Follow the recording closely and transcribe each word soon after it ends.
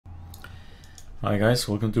Hi guys,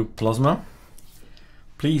 welcome to Plasma.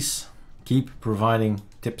 Please keep providing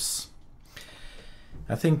tips.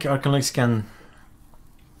 I think ArcoLinux can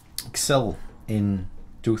excel in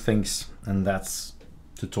two things, and that's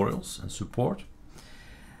tutorials and support.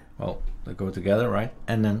 Well, they go together, right?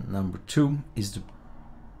 And then number two is the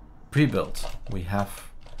pre-build. We have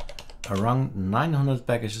around 900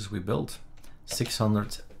 packages we built.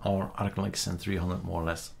 600 are ArcoLinux and 300 more or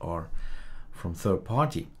less are from third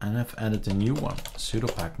party, and I've added a new one, sudo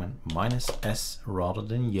pacman -s rather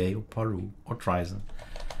than Yale, Paru or Trizen,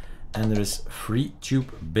 and there is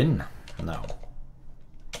Freetube-bin now.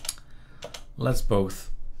 Let's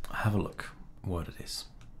both have a look what it is.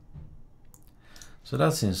 So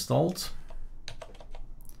that's installed.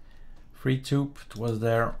 Freetube, it was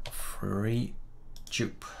there,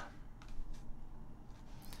 Freetube.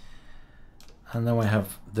 And then we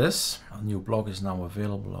have this, a new blog is now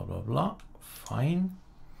available, blah, blah, blah. Fine.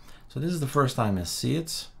 So this is the first time I see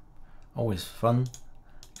it. Always fun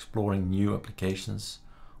exploring new applications.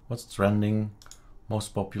 What's trending,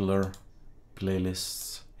 most popular,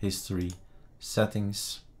 playlists, history,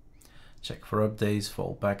 settings, check for updates,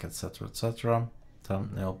 fallback, etc, etc.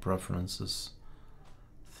 Thumbnail preferences,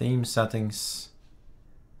 theme settings,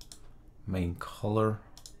 main color.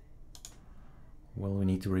 Well, we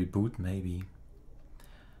need to reboot maybe.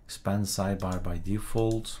 Expand sidebar by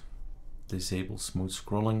default. Disable smooth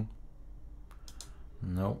scrolling.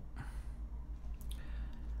 No.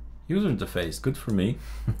 User interface, good for me.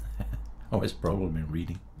 Always problem in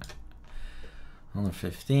reading.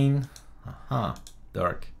 115. Aha,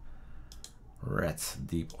 dark. Red,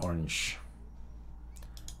 deep orange.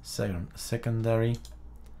 Secondary.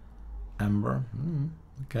 Amber.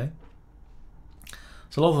 Okay.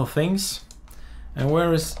 It's a lot of things. And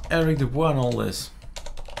where is Eric Dubois in all this?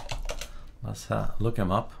 Let's look him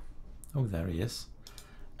up. Oh, there he is,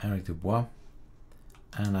 Eric Dubois.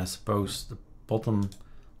 And I suppose the bottom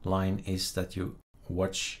line is that you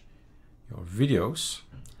watch your videos,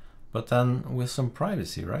 but then with some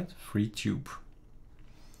privacy, right? Freetube.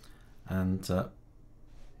 And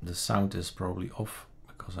the sound is probably off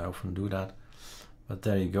because I often do that. But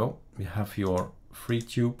there you go. You have your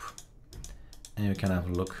Freetube, and you can have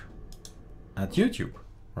a look at YouTube,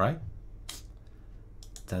 right?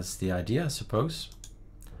 That's the idea, I suppose.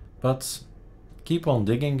 But keep on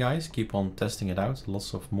digging, guys, keep on testing it out.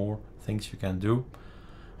 Lots of more things you can do.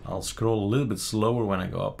 I'll scroll a little bit slower when I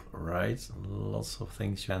go up, right? Lots of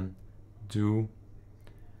things you can do.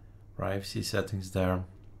 Privacy settings there.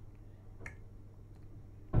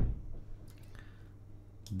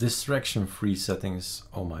 Distraction free settings,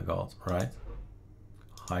 oh my god, right?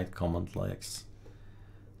 Hide comment likes.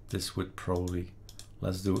 This would probably,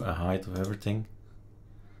 let's do a hide of everything.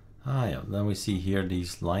 Ah yeah, then we see here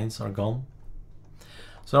these lines are gone.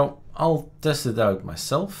 So I'll test it out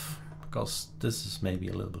myself, because this is maybe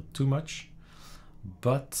a little bit too much,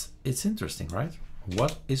 but it's interesting, right?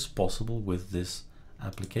 What is possible with this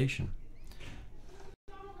application?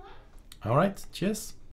 All right, cheers.